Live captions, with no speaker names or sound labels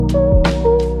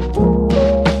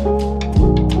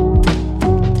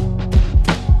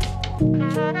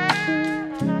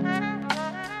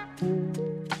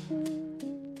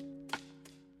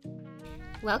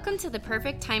Welcome to the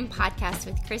Perfect Time podcast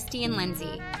with Christy and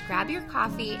Lindsay. Grab your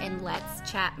coffee and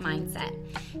let's chat mindset.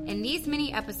 In these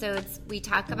mini episodes, we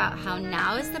talk about how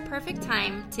now is the perfect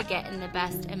time to get in the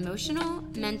best emotional,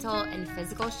 mental, and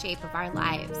physical shape of our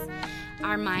lives.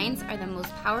 Our minds are the most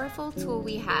powerful tool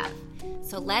we have,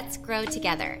 so let's grow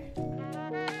together.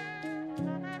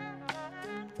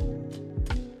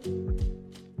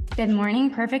 Good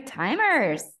morning, Perfect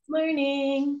Timers.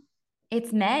 Morning.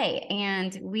 It's May,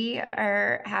 and we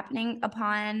are happening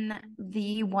upon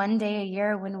the one day a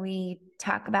year when we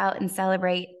talk about and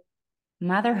celebrate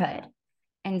motherhood.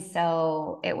 And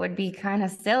so it would be kind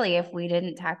of silly if we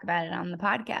didn't talk about it on the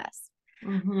podcast.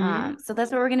 So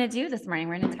that's what we're going to do this morning.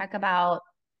 We're going to talk about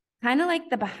kind of like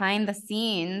the behind the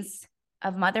scenes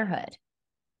of motherhood.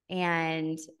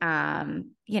 And,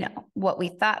 what we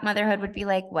thought motherhood would be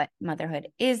like, what motherhood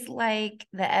is like,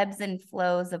 the ebbs and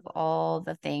flows of all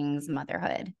the things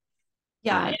motherhood.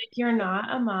 Yeah. And if you're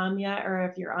not a mom yet, or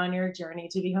if you're on your journey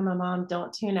to become a mom,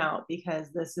 don't tune out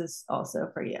because this is also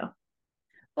for you.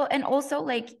 Well, and also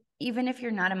like, even if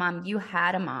you're not a mom, you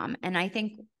had a mom. And I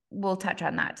think we'll touch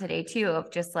on that today too,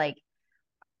 of just like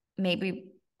maybe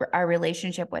our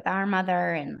relationship with our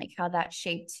mother and like how that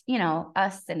shaped,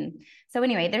 us. And so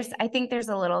anyway, I think there's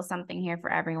a little something here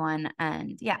for everyone,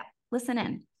 and listen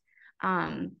in.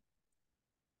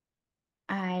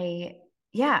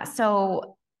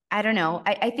 So I don't know.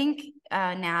 I think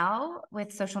now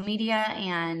with social media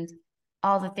and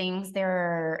all the things,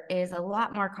 there is a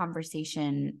lot more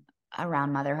conversation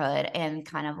around motherhood and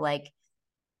kind of like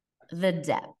the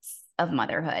depths of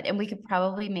motherhood. And we could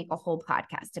probably make a whole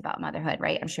podcast about motherhood,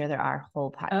 right? I'm sure there are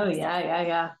whole podcasts. Oh,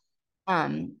 yeah.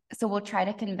 So we'll try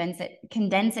to condense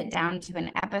it down to an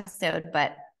episode,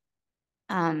 but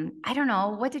I don't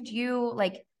know. What did you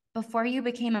like before you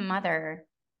became a mother?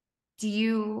 Do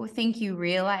you think you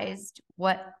realized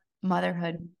what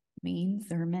motherhood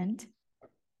means or means?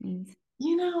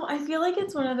 I feel like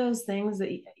it's one of those things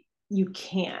that you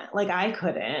can't, like, I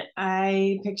couldn't.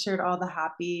 I pictured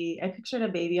I pictured a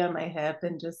baby on my hip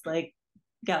and just like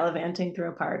gallivanting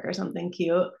through a park or something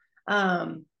cute.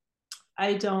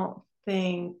 I don't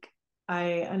think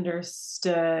I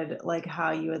understood like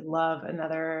how you would love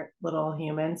another little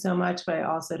human so much, but I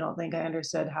also don't think I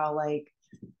understood how like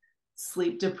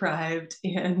sleep deprived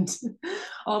and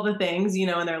all the things,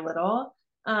 when they're little.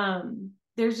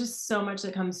 There's just so much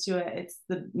that comes to it. It's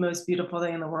the most beautiful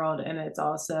thing in the world. And it's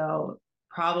also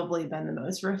probably been the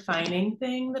most refining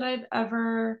thing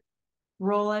that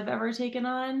role I've ever taken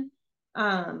on.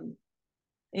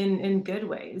 In good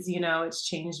ways, it's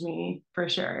changed me for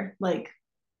sure. Like,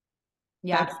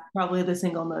 that's probably the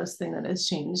single most thing that has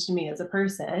changed me as a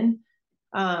person.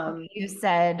 You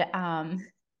said,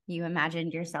 you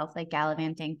imagined yourself like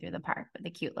gallivanting through the park with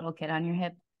a cute little kid on your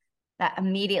hip. That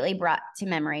immediately brought to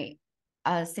memory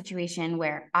a situation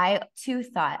where I too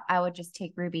thought I would just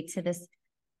take Ruby to this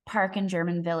park in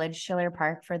German Village, Schiller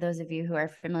Park. For those of you who are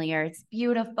familiar, it's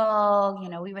beautiful.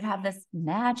 We would have this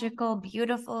magical,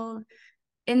 beautiful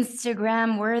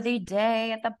Instagram worthy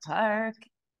day at the park.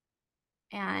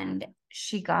 And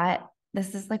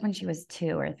this is like when she was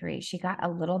 2 or 3, she got a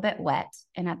little bit wet.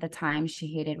 And at the time she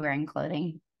hated wearing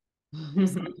clothing. I'm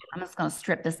just going to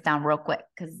strip this down real quick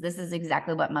because this is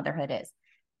exactly what motherhood is.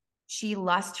 She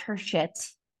lost her shit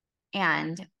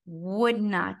and would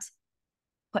not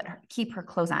keep her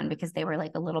clothes on because they were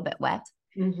like a little bit wet.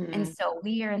 And so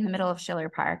we are in the middle of Schiller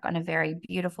Park on a very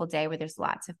beautiful day where there's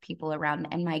lots of people around,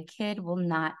 and my kid will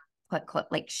not put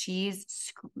like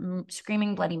she's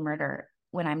screaming bloody murder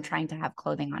when I'm trying to have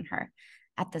clothing on her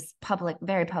at this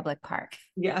very public park.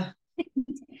 Yeah.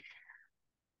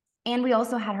 And we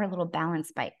also had her little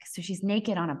balance bike. So she's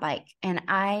naked on a bike. And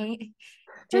I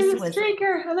just was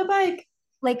streaker on the bike.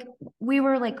 Like we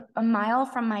were like a mile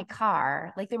from my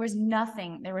car. Like there was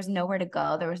nothing, there was nowhere to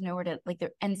go. There was nowhere to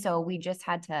and so we just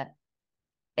had to,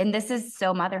 and this is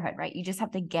so motherhood, right? You just have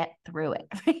to get through it.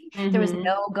 Right? There was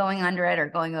no going under it or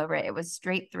going over it. It was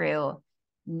straight through,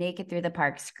 naked through the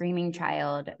park, screaming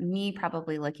child, me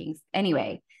probably looking.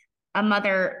 Anyway,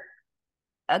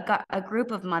 a group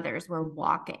of mothers were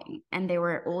walking, and they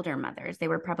were older mothers. They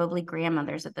were probably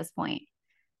grandmothers at this point.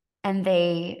 And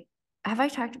have I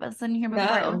talked about this in here before?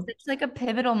 No. It was such like a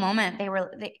pivotal moment. I'm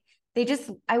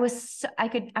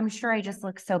sure I just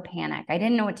looked so panicked. I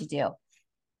didn't know what to do.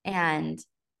 And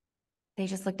they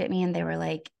just looked at me and they were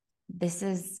like, this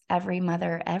is every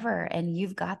mother ever. And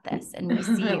you've got this. And we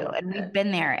see you and we've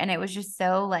been there. And it was just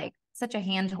so like such a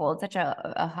handhold, such a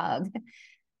hug.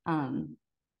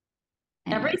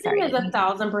 Everything is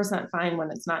 1,000% fine when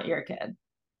it's not your kid.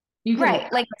 You can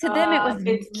Right. Like to them, it was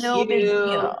it's no big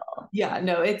deal. cute. Yeah,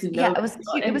 no, it's Yeah, no it big was deal.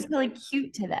 cute. It And was really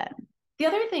cute to them. the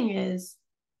other thing is,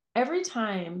 every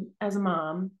time as a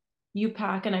mom, you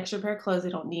pack an extra pair of clothes, they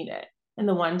don't need it. And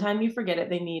the one time you forget it,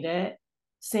 they need it.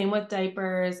 Same with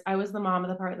diapers. I was the mom of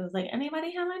the part that was like,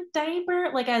 anybody have a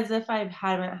diaper? Like as if I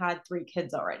haven't had 3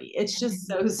 kids already. It's just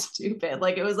so stupid.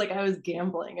 Like it was like I was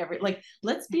gambling like,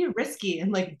 let's be risky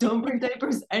and like don't bring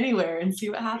diapers anywhere and see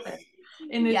what happens.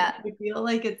 And Yeah. I feel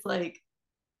like it's like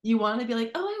you want to be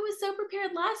like, oh, I was so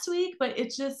prepared last week, but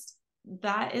it's just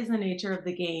that is the nature of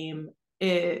the game.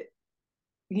 It,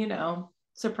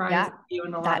 surprises Yeah. you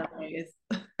in a lot of That ways.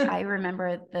 I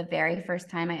remember the very first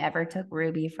time I ever took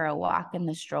Ruby for a walk in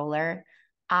the stroller.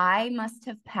 I must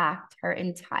have packed her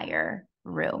entire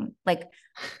room. Like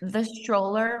the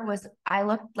stroller was, I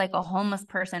looked like a homeless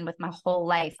person with my whole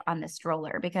life on the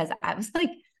stroller because I was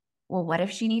like, well, what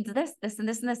if she needs this, this, and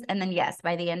this, and this? And then, yes,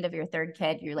 by the end of your third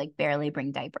kid, you're like barely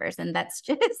bring diapers. And that's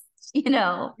just, you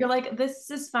know, You're like, this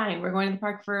is fine. We're going to the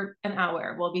park for an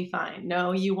hour. We'll be fine.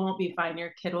 No, you won't be fine.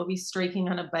 Your kid will be streaking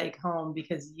on a bike home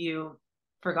because you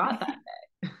forgot that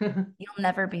day. you'll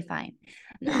never be fine.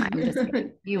 No, I'm just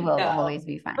kidding. You will No. always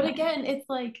be But fine. again, it's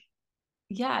like,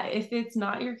 yeah, if it's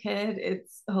not your kid,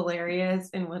 it's hilarious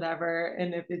and whatever.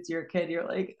 And if it's your kid, you're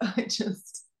like, I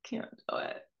just can't do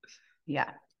it.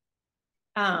 Yeah.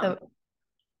 Um,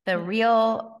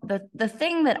 The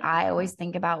thing that I always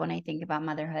think about when I think about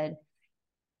motherhood,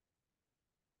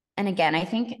 and again, I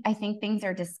think things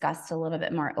are discussed a little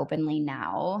bit more openly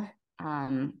now.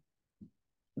 Um,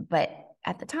 but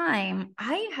at the time,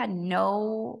 I had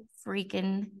no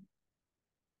freaking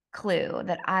clue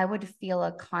that I would feel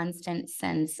a constant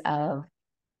sense of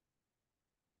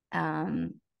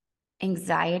um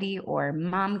anxiety or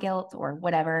mom guilt or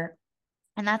whatever.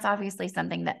 And that's obviously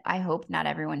something that I hope not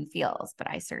everyone feels, but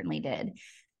I certainly did.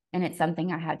 And it's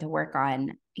something I had to work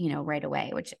on, right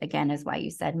away, which again is why you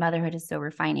said motherhood is so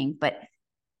refining. But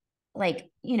like,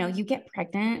 you get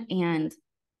pregnant and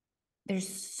there's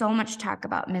so much talk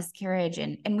about miscarriage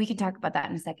and we can talk about that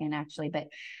in a second actually. But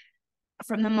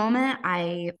from the moment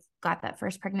I got that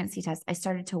first pregnancy test, I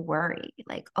started to worry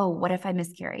like, oh, what if I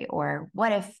miscarry? Or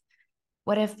what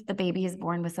if the baby is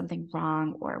born with something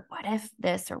wrong? Or what if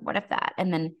this or what if that?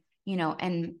 And then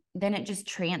it just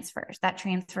transfers. That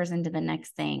transfers into the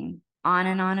next thing, on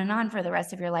and on and on for the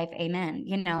rest of your life. Amen.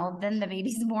 Then the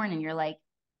baby's born and you're like,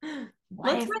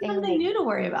 what let's if find they something like, new to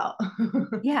worry about.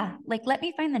 yeah, like let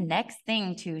me find the next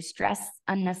thing to stress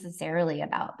unnecessarily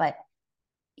about. But,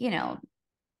 you know,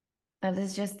 that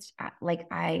was just like,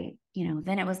 then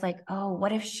it was like, oh,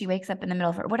 what if she wakes up in the middle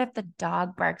of her, what if the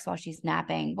dog barks while she's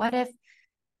napping? What if,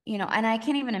 and I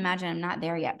can't even imagine, I'm not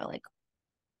there yet, but like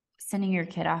sending your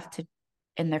kid off to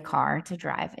in their car to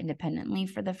drive independently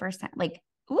for the first time. Like,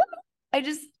 whoop,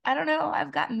 I don't know.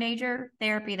 I've got major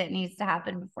therapy that needs to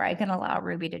happen before I can allow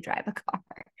Ruby to drive a car.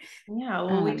 Yeah,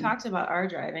 well, we Um, talked about our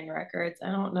driving records.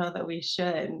 I don't know that we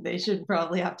should. They should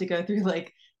probably have to go through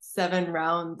like 7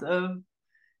 rounds of well,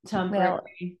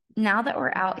 temporary. now that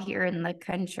we're out here in the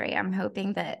country, I'm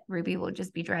hoping that Ruby will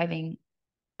just be driving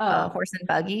a Oh, horse and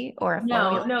buggy or a four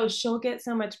no, wheeler. no, she'll get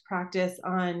so much practice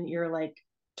on your like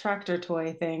tractor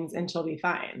toy things and she'll be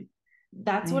fine.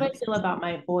 That's I what I hope so feel too. about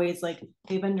my boys. Like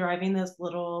they've been driving those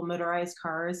little motorized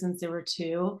cars since they were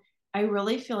 2. I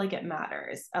really feel like it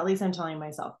matters. At least I'm telling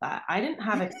myself that. I didn't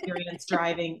have experience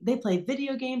driving. They play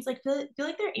video games. Like feel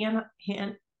like their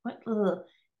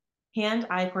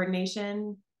hand-eye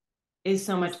coordination is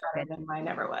so much It's so better good. than mine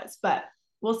ever was. But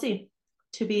we'll see.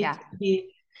 Yeah. To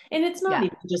be, and it's not Yeah.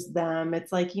 even just them.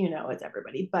 It's like it's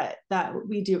everybody. But that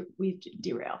we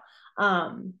derail.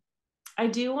 I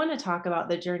do want to talk about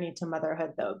the journey to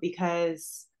motherhood though,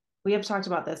 because we have talked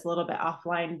about this a little bit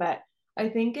offline. But I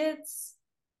think it's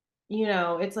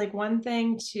like one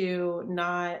thing to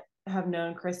not have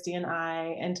known Christy and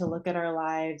I and to look at our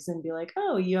lives and be like,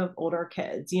 oh, you have older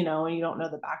kids, and you don't know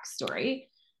the backstory.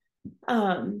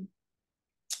 Um,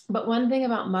 but one thing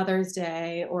about Mother's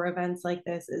Day or events like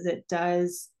this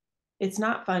is it's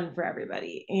not fun for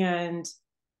everybody. And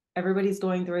everybody's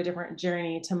going through a different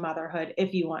journey to motherhood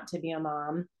if you want to be a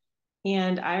mom.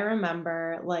 And I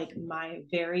remember like my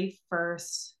very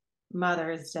first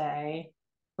Mother's Day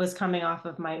was coming off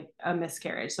of a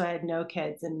miscarriage. So I had no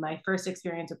kids, and my first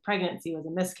experience with pregnancy was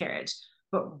a miscarriage.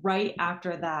 But right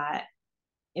after that,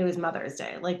 it was Mother's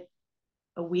Day. Like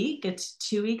a week, it's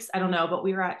 2 weeks, I don't know, but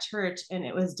we were at church and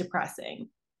it was depressing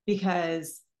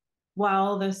because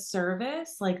while the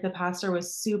service, like the pastor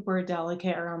was super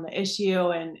delicate around the issue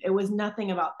and it was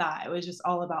nothing about that. It was just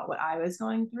all about what I was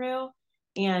going through.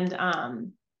 And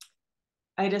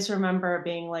I just remember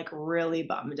being like really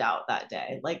bummed out that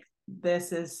day. Like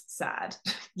this is sad,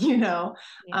 you know?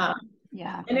 Yeah.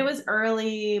 Yeah. And it was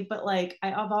early, but like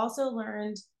I've also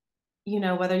learned,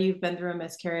 whether you've been through a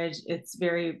miscarriage, it's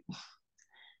very,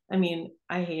 I mean,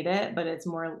 I hate it, but it's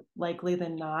more likely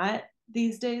than not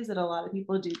these days that a lot of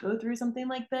people do go through something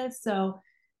like this. So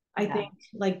I Yeah. think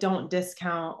like don't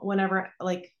discount whenever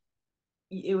like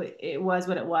it was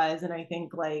what it was. And I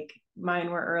think like mine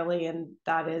were early and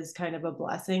that is kind of a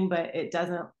blessing, but it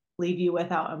doesn't leave you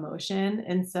without emotion.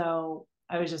 And so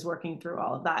I was just working through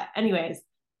all of that. Anyways,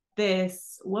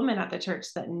 this woman at the church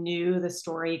that knew the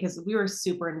story, because we were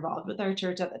super involved with our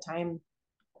church at the time,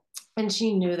 and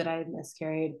she knew that I had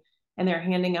miscarried, and they're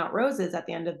handing out roses at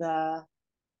the end of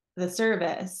the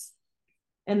service.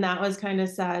 And that was kind of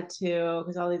sad too,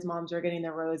 because all these moms were getting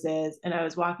their roses. And I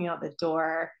was walking out the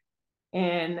door,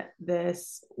 and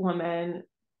this woman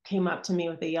came up to me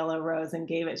with a yellow rose and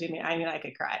gave it to me. I mean, I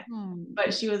could cry. Hmm.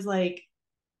 But she was like,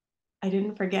 I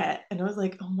didn't forget. And I was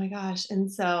like, oh my gosh. And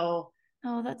so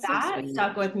Oh, that's so that sweet.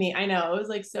 stuck with me. I know it was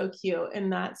like so cute.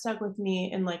 And that stuck with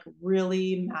me and like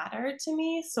really mattered to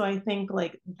me. So I think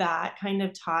like that kind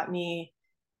of taught me.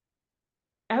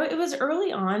 It was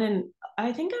early on. And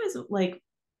I think I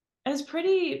was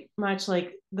pretty much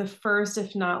like the first,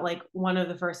 if not like one of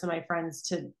the first of my friends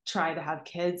to try to have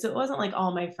kids. So it wasn't like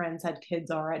all my friends had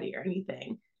kids already or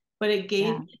anything, but it gave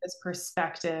Yeah. me this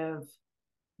perspective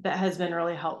that has been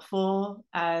really helpful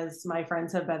as my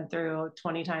friends have been through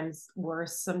 20 times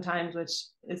worse sometimes, which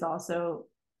is also,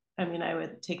 I mean, I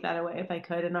would take that away if I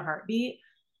could in a heartbeat.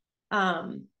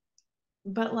 Um,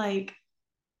 but like,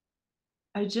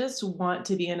 I just want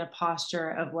to be in a posture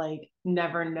of like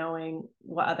never knowing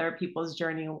what other people's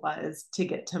journey was to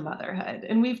get to motherhood.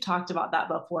 And we've talked about that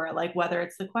before, like whether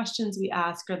it's the questions we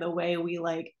ask or the way we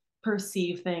like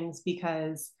perceive things,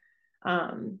 because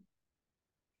um,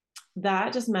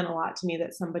 that just meant a lot to me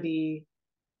that somebody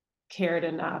cared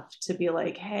enough to be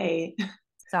like, hey,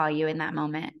 Saw you in that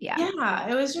moment. Yeah. yeah,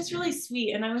 it was just really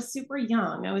sweet. And I was super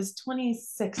young. I was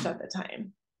 26 at the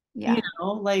time, Yeah.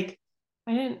 like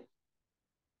I didn't,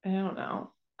 I don't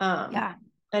know. Yeah.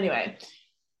 Anyway,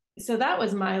 so that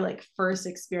was my like first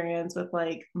experience with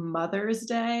like Mother's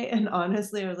Day. And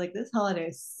honestly, I was like, this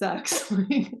holiday sucks.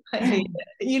 Like, I hate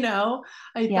it.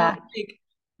 I thought Yeah. like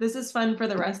this is fun for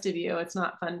the rest of you. It's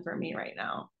not fun for me right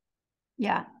now.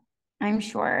 Yeah. I'm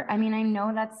sure. I mean, I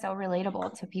know that's so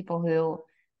relatable to people who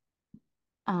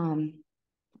um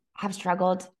have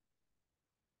struggled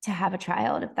to have a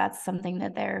child if that's something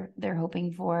that they're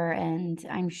hoping for, and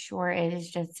I'm sure it is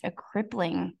just a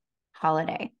crippling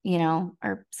holiday,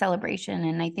 or celebration.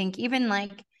 And I think even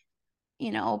like,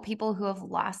 people who have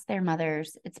lost their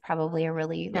mothers, it's probably a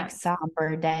really like Yes.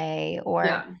 somber day, or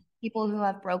Yeah. people who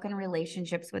have broken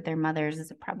relationships with their mothers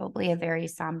is probably a very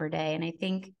somber day. And I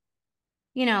think,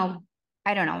 you know,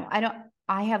 I don't know.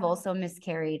 I have also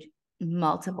miscarried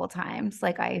multiple times.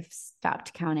 Like I've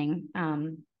stopped counting.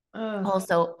 Ugh.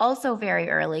 Also very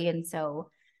early. And so,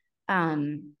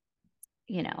 um,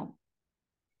 you know,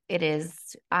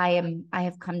 I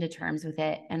have come to terms with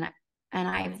it. And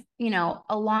I've,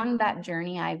 along that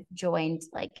journey, I've joined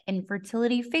like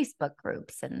infertility Facebook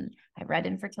groups, and I've read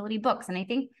infertility books. And I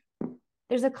think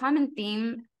there's a common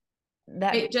theme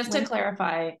that Wait, just to when,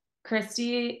 clarify,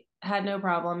 Christy had no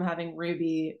problem having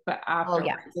Ruby, but oh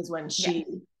yeah, afterwards is when yeah, she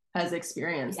has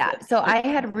experienced yeah. this. So I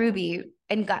had Ruby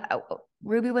and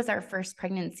Ruby was our first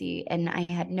pregnancy, and I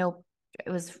had no, it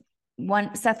was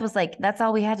one, Seth was like, that's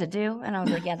all we had to do. And I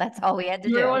was like, yeah, that's all we had to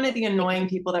You were do. one of the Like, annoying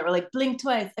people that were like, blink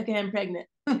twice. Okay, I'm pregnant.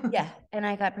 yeah. And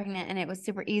I got pregnant and it was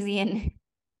super easy. And,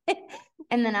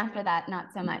 and then after that, not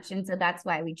so much. And so that's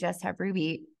why we just have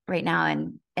Ruby right now.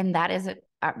 And that is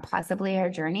possibly our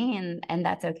journey. And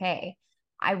that's okay.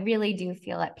 I really do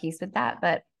feel at peace with that.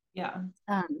 But, Yeah.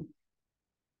 um,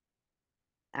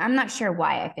 I'm not sure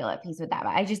why I feel at peace with that,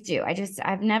 but I just do.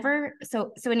 I've never,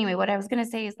 so anyway, what I was going to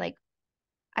say is like,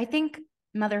 I think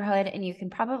motherhood, and you can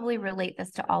probably relate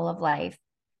this to all of life.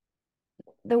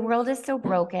 The world is so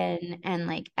broken, and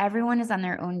like everyone is on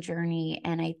their own journey.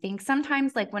 And I think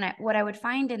sometimes like what I would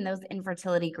find in those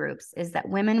infertility groups is that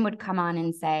women would come on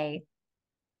and say,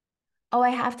 oh,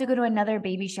 I have to go to another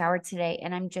baby shower today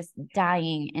and I'm just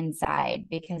dying inside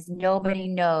because nobody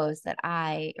knows that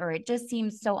or it just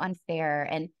seems so unfair.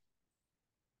 And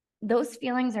those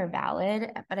feelings are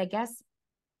valid, but I guess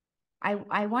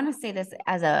I want to say this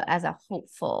as a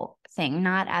hopeful thing,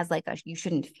 not as like a you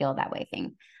shouldn't feel that way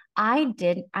thing. I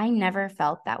never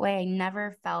felt that way. I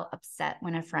never felt upset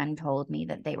when a friend told me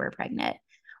that they were pregnant,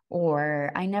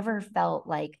 or I never felt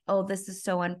like, oh, this is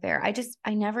so unfair.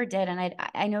 I never did. And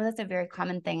I know that's a very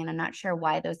common thing, and I'm not sure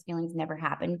why those feelings never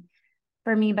happened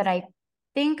for me, but I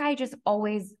think I just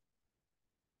always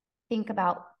think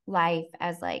about life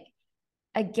as like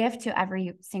a gift to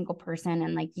every single person.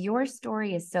 And like your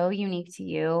story is so unique to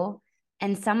you,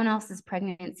 and someone else's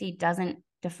pregnancy doesn't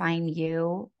define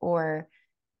you, or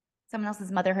someone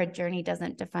else's motherhood journey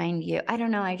doesn't define you. I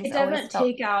don't know. I It just always doesn't felt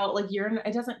take out like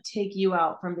it doesn't take you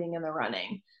out from being in the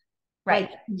running. Like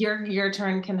right. your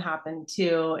turn can happen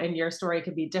too, and your story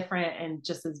could be different and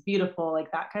just as beautiful,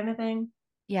 like that kind of thing.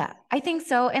 Yeah, I think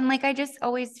so. And like, I just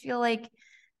always feel like,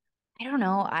 I don't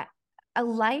know, a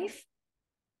life,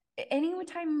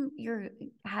 anytime you're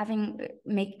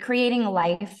creating a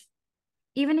life,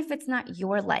 even if it's not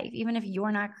your life, even if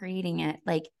you're not creating it,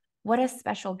 like what a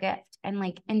special gift. And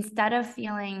like, instead of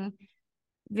feeling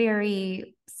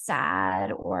very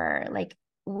sad or like,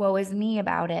 woe is me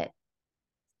about it,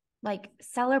 like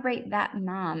celebrate that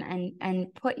mom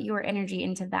and put your energy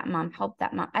into that mom, help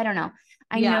that mom. I don't know.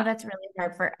 I know Yeah. that's really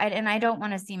hard and I don't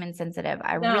want to seem insensitive.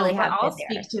 I No, really but have I'll been speak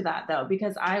there. to that though,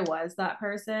 because I was that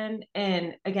person.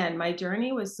 And again, my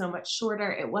journey was so much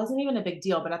shorter. It wasn't even a big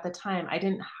deal, but at the time, I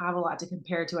didn't have a lot to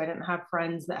compare to. I didn't have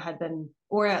friends that had been,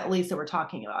 or at least that were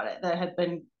talking about it, that had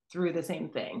been through the same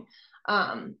thing.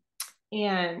 Um,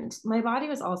 and my body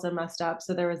was also messed up.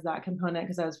 So there was that component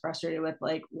because I was frustrated with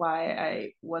like why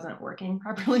I wasn't working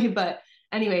properly. But,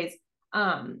 anyways,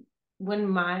 when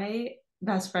my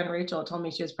best friend Rachel told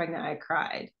me she was pregnant, I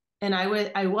cried. And I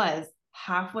was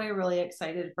halfway really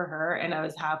excited for her and I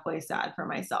was halfway sad for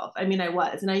myself. I mean, I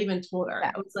was, and I even told her,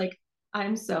 Yeah. I was like,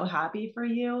 I'm so happy for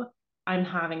you. I'm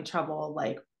having trouble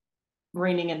like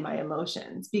reining in my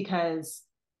emotions because,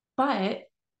 but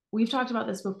we've talked about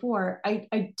this before.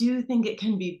 I do think it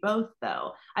can be both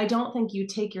though. I don't think you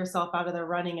take yourself out of the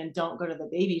running and don't go to the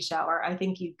baby shower. I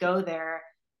think you go there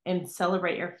and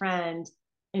celebrate your friend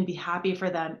and be happy for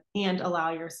them and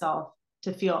allow yourself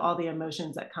to feel all the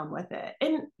emotions that come with it.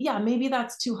 And yeah, maybe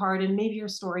that's too hard and maybe your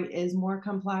story is more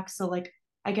complex. So like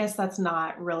I guess that's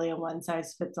not really a one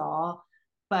size fits all,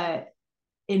 but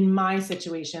in my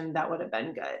situation that would have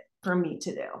been good for me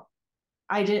to do.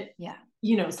 I did, Yeah.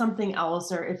 something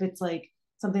else, or if it's like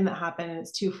something that happened and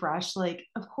it's too fresh, like,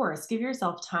 of course, give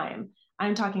yourself time.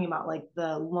 I'm talking about like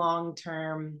the long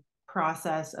term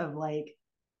process of like,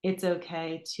 it's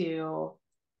okay to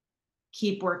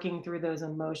keep working through those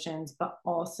emotions, but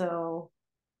also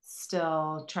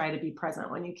still try to be present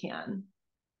when you can.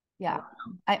 Yeah.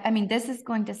 I mean, this is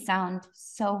going to sound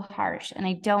so harsh, and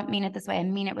I don't mean it this way. I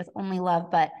mean it with only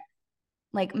love, but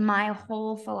like my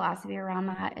whole philosophy around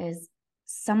that is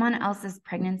someone else's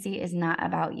pregnancy is not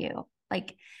about you.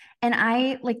 Like, and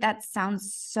I like that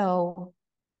sounds so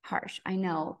harsh. I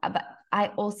know, but I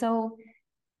also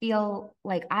feel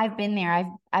like I've been there.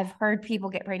 I've heard people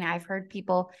get pregnant. I've heard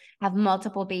people have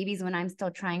multiple babies when I'm still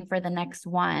trying for the next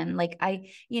one. Like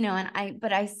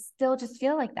but I still just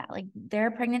feel like that. Like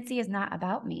their pregnancy is not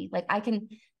about me. Like I can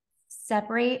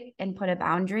separate and put a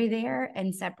boundary there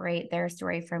and separate their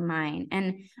story from mine.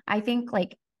 And I think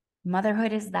like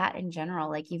motherhood is that in general.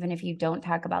 Like even if you don't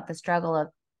talk about the struggle of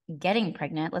getting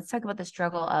pregnant, let's talk about the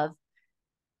struggle of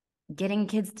getting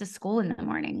kids to school in the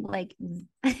morning. Like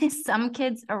some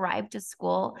kids arrive to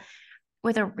school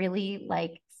with a really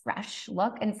like fresh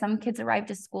look, and some kids arrive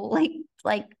to school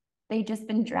like they just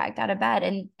been dragged out of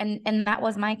bed. And that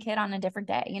was my kid on a different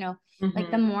day,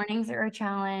 like the Mm-hmm. mornings are a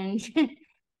challenge.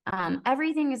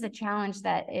 Everything is a challenge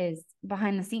that is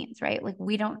behind the scenes, right? Like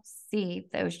we don't see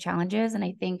those challenges. And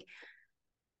I think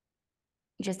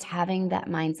just having that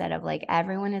mindset of like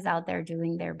everyone is out there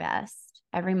doing their best.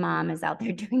 Every mom is out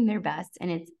there doing their best.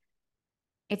 And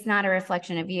it's not a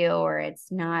reflection of you, or it's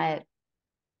not,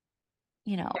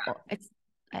 it's,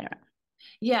 I don't know.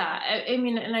 Yeah, I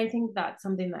mean, and I think that's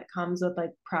something that comes with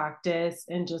like practice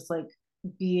and just like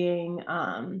being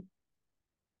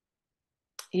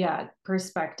yeah,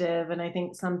 perspective. And I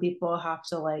think some people have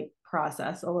to like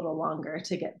process a little longer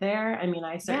to get there. I mean,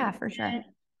 I Yeah, certainly for did. sure.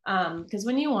 Because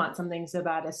when you want something so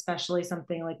bad, especially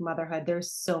something like motherhood,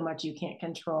 there's so much you can't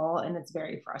control and it's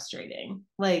very frustrating.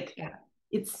 Like Yeah.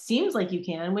 it seems like you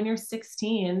can when you're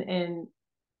 16 and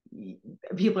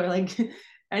people are like,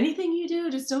 anything you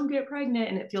do, just don't get pregnant.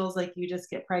 And it feels like you just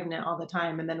get pregnant all the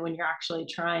time. And then when you're actually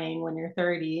trying, when you're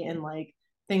 30 and like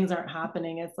things aren't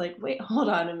happening, it's like, wait, hold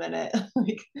on a minute.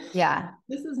 Like, Yeah.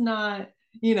 this is not,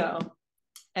 you know,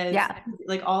 as Yeah.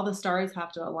 like all the stars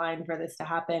have to align for this to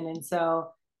happen. And so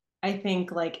I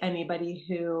think like anybody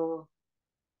who,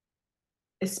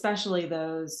 especially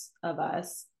those of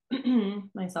us,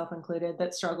 myself included,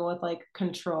 that struggle with like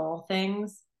control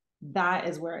things, that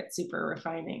is where it's super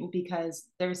refining because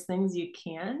there's things you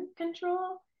can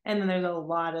control. And then there's a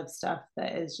lot of stuff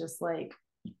that is just like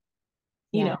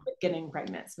Yeah. with getting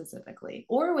pregnant specifically,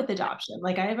 or with adoption.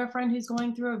 Like I have a friend who's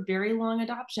going through a very long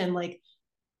adoption. Like,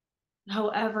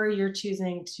 however you're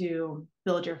choosing to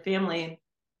build your family,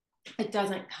 it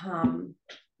doesn't come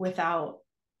without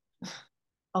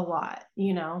a lot.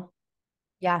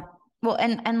 Yeah. Well,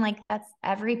 and like that's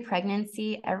every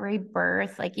pregnancy, every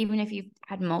birth, like even if you've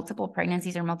had multiple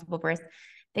pregnancies or multiple births,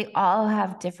 they all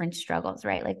have different struggles,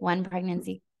 right? Like one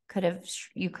pregnancy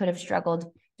you could have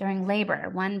struggled during labor.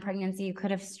 One pregnancy you could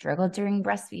have struggled during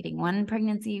breastfeeding. One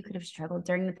pregnancy you could have struggled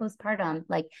during the postpartum.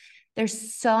 Like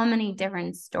there's so many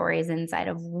different stories inside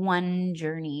of one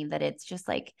journey that it's just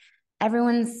like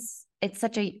there's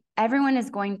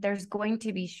going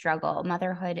to be struggle.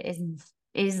 Motherhood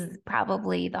is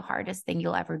probably the hardest thing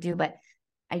you'll ever do. But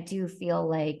I do feel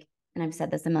like, and I've said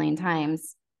this a million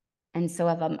times, and so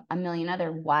have a million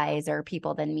other wiser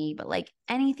people than me, but like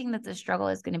anything that's a struggle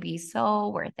is going to be so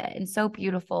worth it and so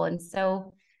beautiful and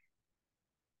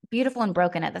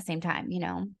broken at the same time.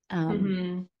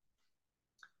 Mm-hmm.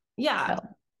 Yeah. So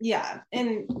Yeah.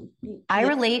 And I yeah,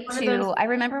 relate one of those. to, I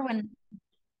remember when,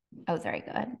 oh, sorry,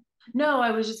 go ahead. No,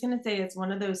 I was just going to say it's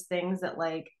one of those things that,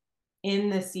 like, in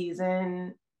the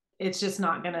season, it's just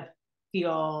not going to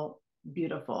feel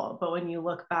beautiful. But when you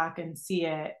look back and see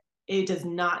it, it does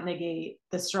not negate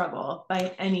the struggle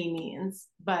by any means,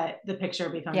 but the picture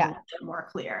becomes a Yeah. little bit more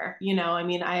clear. I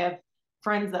mean, I have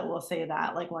friends that will say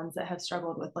that, like ones that have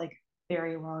struggled with like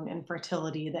very long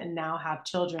infertility that now have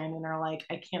children and are like,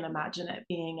 I can't imagine it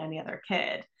being any other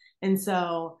kid. And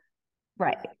so,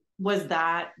 Right. was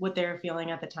that what they were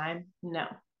feeling at the time? No.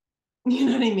 You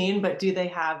know what I mean? But do they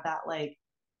have that, like,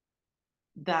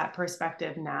 that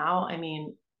perspective now? I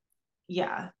mean,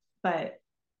 yeah, but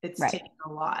it's Right. taken a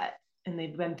lot and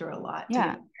they've been through a lot to get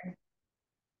Yeah. there.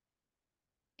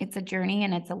 It's a journey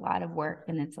and it's a lot of work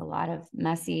and it's a lot of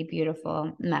messy,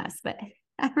 beautiful mess. But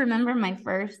I remember my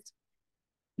first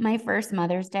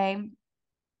Mother's Day.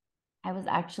 I was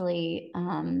actually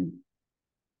in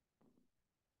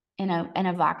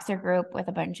a Voxer group with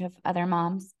a bunch of other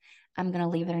moms. I'm gonna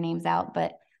leave their names out,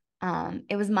 but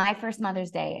it was my first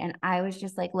Mother's Day, and I was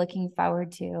just like looking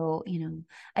forward to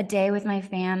a day with my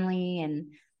family,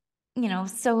 and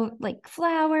so like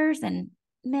flowers and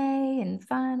May and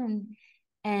fun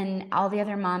and all the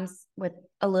other moms with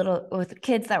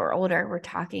kids that were older were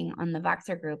talking on the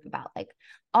Voxer group about like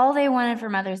all they wanted for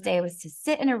Mother's Day was to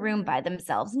sit in a room by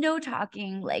themselves, no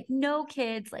talking, like no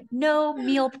kids, like no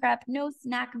meal prep, no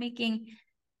snack making.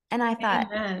 And I thought,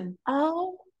 Amen.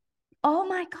 oh, oh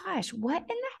my gosh, what in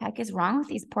the heck is wrong with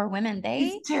these poor women?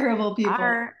 These terrible people.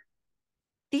 Are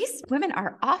these women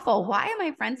are awful. Why am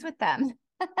I friends with them?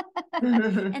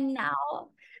 And now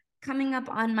coming up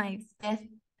on my fifth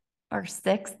or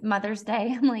sixth Mother's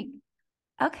Day, I'm like,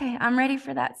 okay, I'm ready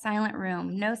for that silent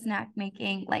room, no snack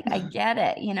making. Like, I get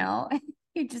it.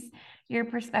 You just, your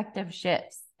perspective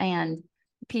shifts. And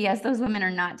P.S., those women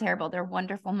are not terrible. They're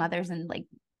wonderful mothers. And like,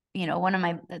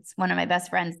 that's one of my best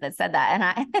friends that said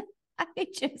that. And I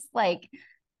just like,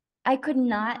 I could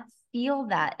not feel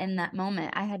that in that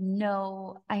moment.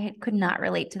 Could not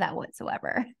relate to that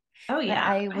whatsoever. Oh But yeah.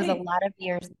 I was a lot of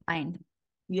years behind.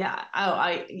 Yeah. Oh,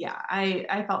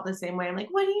 I felt the same way. I'm like,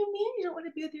 what do you mean you don't want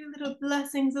to be with your little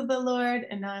blessings of the Lord?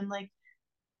 And now I'm like,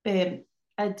 babe,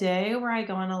 a day where I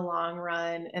go on a long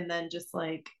run and then just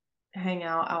like hang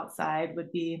out outside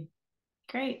would be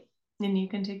great. And you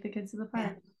can take the kids to the Yeah.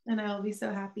 park and I will be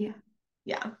so happy.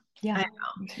 Yeah. Yeah. Yeah.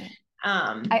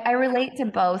 I I relate to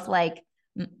both. Like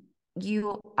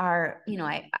you are,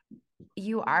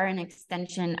 you are an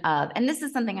extension of, and this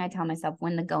is something I tell myself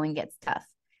when the going gets tough.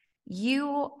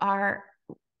 You are,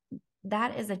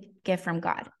 that is a gift from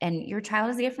God, and your child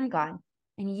is a gift from God,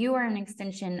 and you are an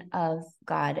extension of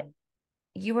God.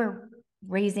 You are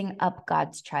raising up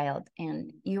God's child,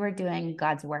 and you are doing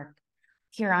God's work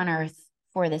here on earth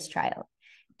for this child.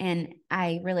 And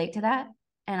I relate to that.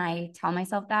 And I tell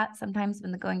myself that sometimes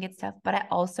when the going gets tough, but I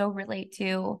also relate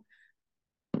to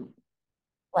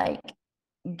like,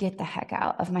 get the heck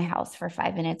out of my house for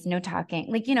 5 minutes, no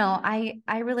talking. Like,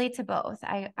 I relate to both.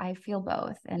 I feel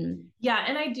both. And Yeah,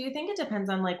 and I do think it depends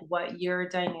on like what your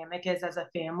dynamic is as a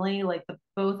family. Like the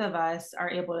both of us are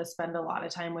able to spend a lot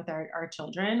of time with our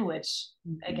children, which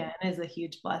again is a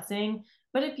huge blessing.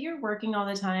 But if you're working all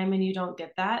the time and you don't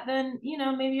get that, then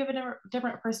maybe you have a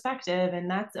different perspective and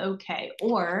that's okay.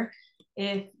 Or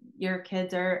if your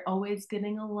kids are always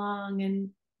getting along and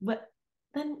what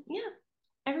then yeah,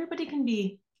 everybody can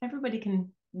be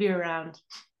around.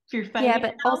 If you're yeah, fighting,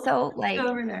 but help, also go like,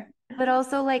 over there.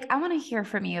 I want to hear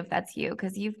from you if that's you,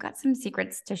 because you've got some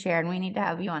secrets to share and we need to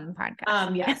have you on the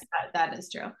podcast. Yes, that is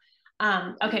true.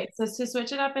 Okay, so to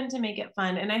switch it up and to make it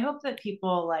fun, and I hope that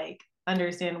people like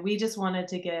understand, we just wanted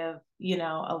to give,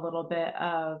 a little bit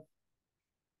of,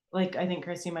 like, I think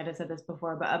Christy might have said this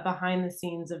before, but a behind the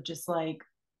scenes of just like,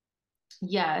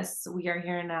 yes, we are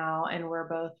here now and we're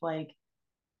both like,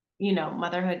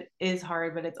 motherhood is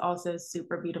hard, but it's also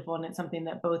super beautiful. And it's something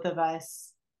that both of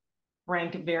us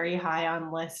rank very high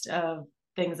on list of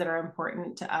things that are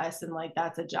important to us. And like,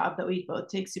 that's a job that we both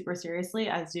take super seriously,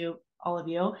 as do all of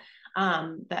you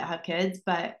that have kids.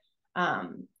 But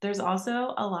there's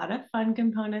also a lot of fun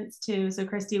components too. So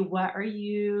Christy, what do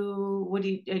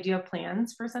you have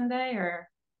plans for Sunday or?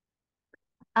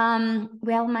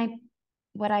 Well,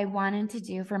 what I wanted to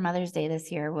do for Mother's Day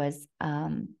this year was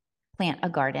plant a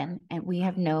garden, and we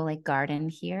have no like garden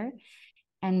here.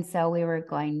 And so we were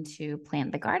going to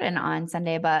plant the garden on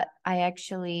Sunday, but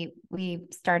we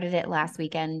started it last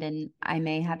weekend and I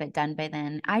may have it done by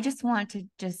then. I just want to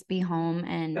just be home Go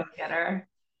and get her.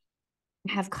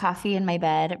 have coffee in my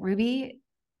bed. Ruby's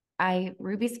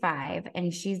 5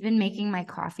 and she's been making my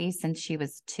coffee since she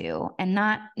was 2, and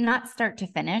not start to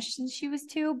finish since she was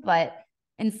 2, but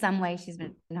in some way she's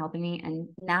been helping me, and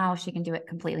now she can do it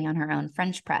completely on her own,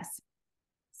 French press.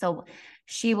 So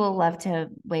she will love to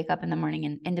wake up in the morning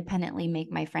and independently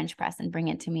make my French press and bring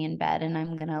it to me in bed, and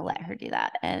I'm gonna let her do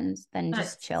that and then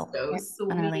just That's chill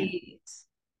so on our land. sweet.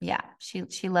 Yeah,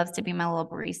 she loves to be my little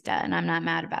barista, and I'm not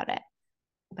mad about it.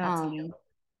 That's Um,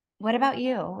 what about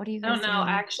you? What are you I don't guys know. doing?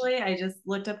 Actually, I just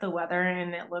looked up the weather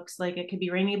and it looks like it could be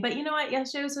rainy. But you know what?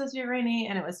 Yesterday was supposed to be rainy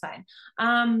and it was fine.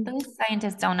 Those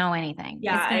scientists don't know anything.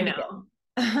 Yeah, It's I gonna be know. good.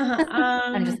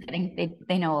 I'm just kidding.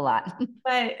 They know a lot.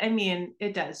 But I mean,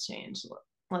 it does change.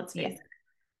 Let's Yeah. face it.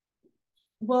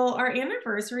 Well, our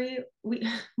anniversary,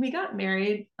 we got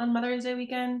married on Mother's Day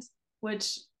weekend,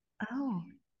 which Oh,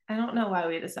 I don't know why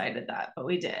we decided that, but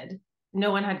we did.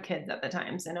 No one had kids at the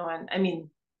time, so no one. I mean,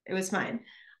 it was fine.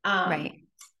 Um, right.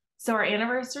 So our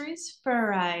anniversary is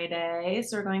Friday,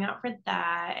 so we're going out for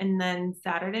that, and then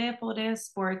Saturday a full day of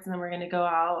sports, and then we're gonna go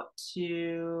out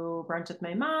to brunch with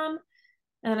my mom,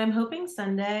 and then I'm hoping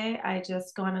Sunday I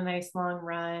just go on a nice long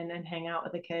run and hang out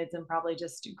with the kids and probably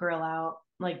just grill out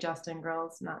like Justin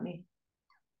grills, not me.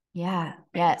 Yeah.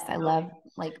 Yes. I love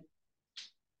like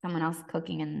someone else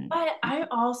cooking But I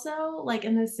also like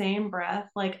in the same breath,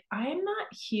 like I'm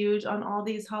not huge on all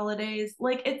these holidays.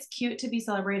 Like it's cute to be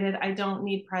celebrated. I don't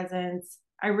need presents.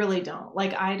 I really don't.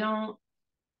 Like I don't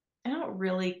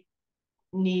really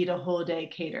need a whole day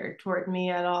catered toward me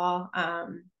at all.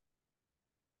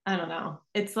 I don't know.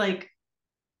 It's like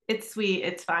it's sweet,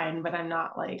 it's fine, but I'm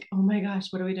not like, oh my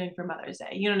gosh, what are we doing for Mother's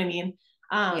Day? You know what I mean?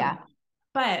 Um, yeah.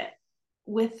 but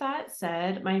with that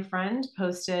said, my friend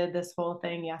posted this whole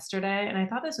thing yesterday, and I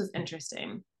thought this was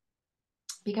interesting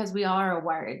because we all are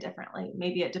wired differently.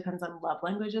 Maybe it depends on love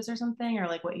languages or something, or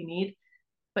like what you need.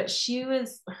 But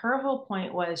her whole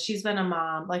point was she's been a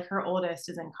mom, like her oldest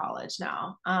is in college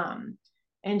now.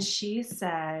 And she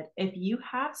said, if you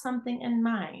have something in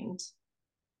mind,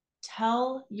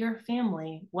 tell your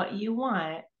family what you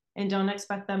want and don't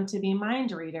expect them to be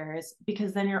mind readers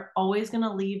because then you're always going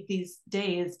to leave these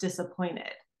days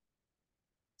disappointed.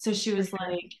 So she For was sure.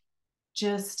 like,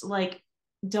 just like,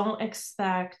 don't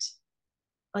expect,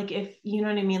 like, if you know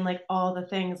what I mean, like all the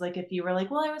things, like if you were like,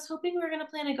 well, I was hoping we were going to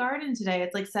plant a garden today,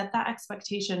 it's like set that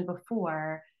expectation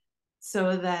before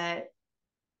so that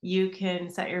you can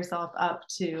set yourself up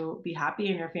to be happy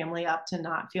and your family up to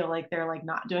not feel like they're like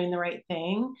not doing the right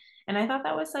thing. And I thought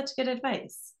that was such good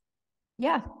advice.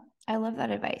 Yeah. I love that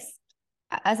advice.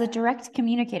 As a direct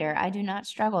communicator, I do not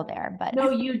struggle there, but No,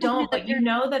 you I know don't, that but you you're,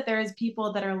 know that there's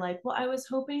people that are like, well, I was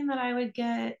hoping that I would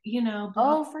get, blah,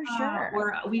 oh, for blah, sure.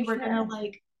 or we For were gonna sure.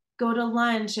 like go to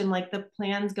lunch and like the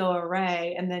plans go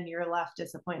array and then you're left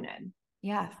disappointed.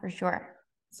 Yeah, for sure.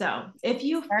 So if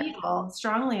you Start. feel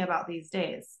strongly about these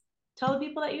days, tell the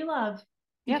people that you love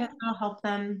because Yep. it'll help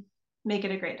them make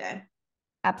it a great day.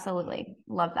 Absolutely.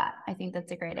 Love that. I think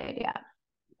that's a great idea.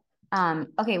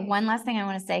 Okay, one last thing I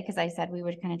want to say, because I said we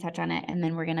would kind of touch on it and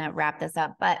then we're gonna wrap this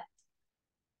up. But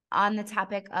on the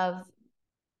topic of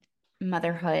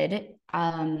motherhood,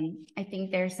 I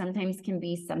think there sometimes can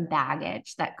be some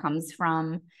baggage that comes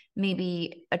from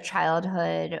maybe a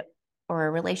childhood or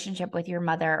a relationship with your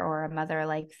mother or a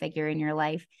mother-like figure in your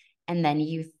life, and then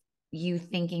you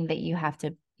thinking that you have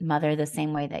to mother the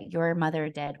same way that your mother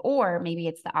did, or maybe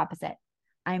it's the opposite.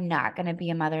 I'm not going to be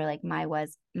a mother like my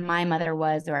mother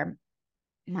was, or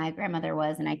my grandmother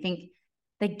was. And I think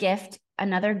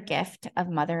another gift of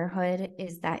motherhood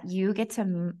is that you get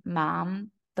to mom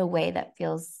the way that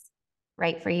feels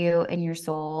right for you in your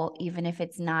soul, even if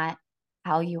it's not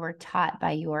how you were taught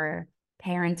by your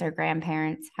parents or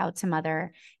grandparents how to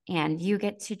mother, and you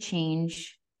get to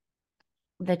change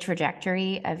the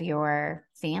trajectory of your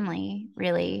family,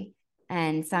 really.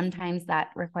 And sometimes that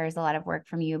requires a lot of work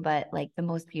from you, but like the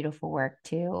most beautiful work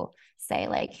to say,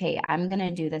 like, hey, I'm going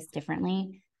to do this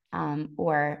differently.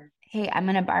 Or, hey, I'm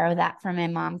going to borrow that from my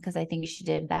mom because I think she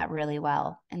did that really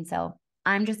well. And so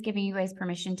I'm just giving you guys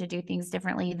permission to do things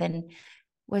differently than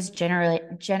was generally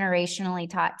generationally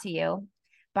taught to you.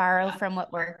 Borrow from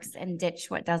what works and ditch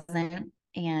what doesn't.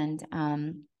 And,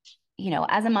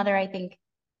 as a mother, I think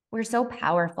we're so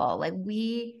powerful. Like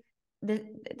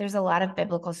there's a lot of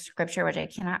biblical scripture, which I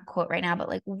cannot quote right now, but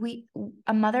like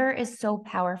a mother is so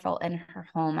powerful in her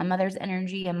home. A mother's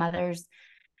energy, a mother's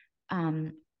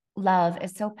love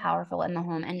is so powerful in the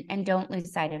home. And don't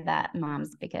lose sight of that,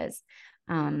 moms, because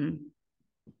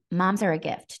moms are a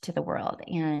gift to the world.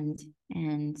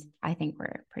 And I think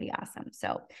we're pretty awesome.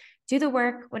 So do the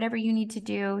work, whatever you need to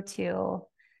do to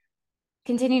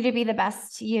continue to be the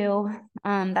best you.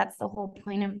 That's the whole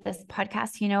point of this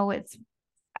podcast.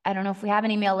 I don't know if we have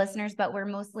any male listeners, but we're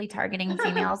mostly targeting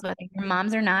females, whether your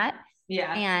moms or not.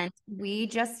 Yeah. And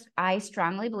I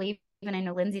strongly believe, and I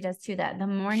know Lindsay does too, that the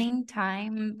morning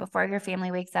time before your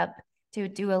family wakes up to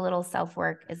do a little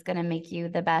self-work is going to make you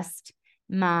the best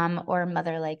mom or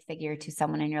mother-like figure to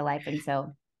someone in your life. And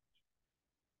so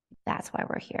that's why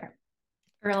we're here.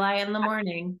 Early in the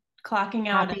morning, clocking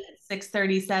out at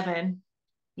 6:37.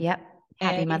 Yep.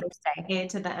 Happy Mother's Day. A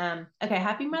to the M. Okay.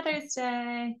 Happy Mother's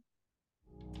Day.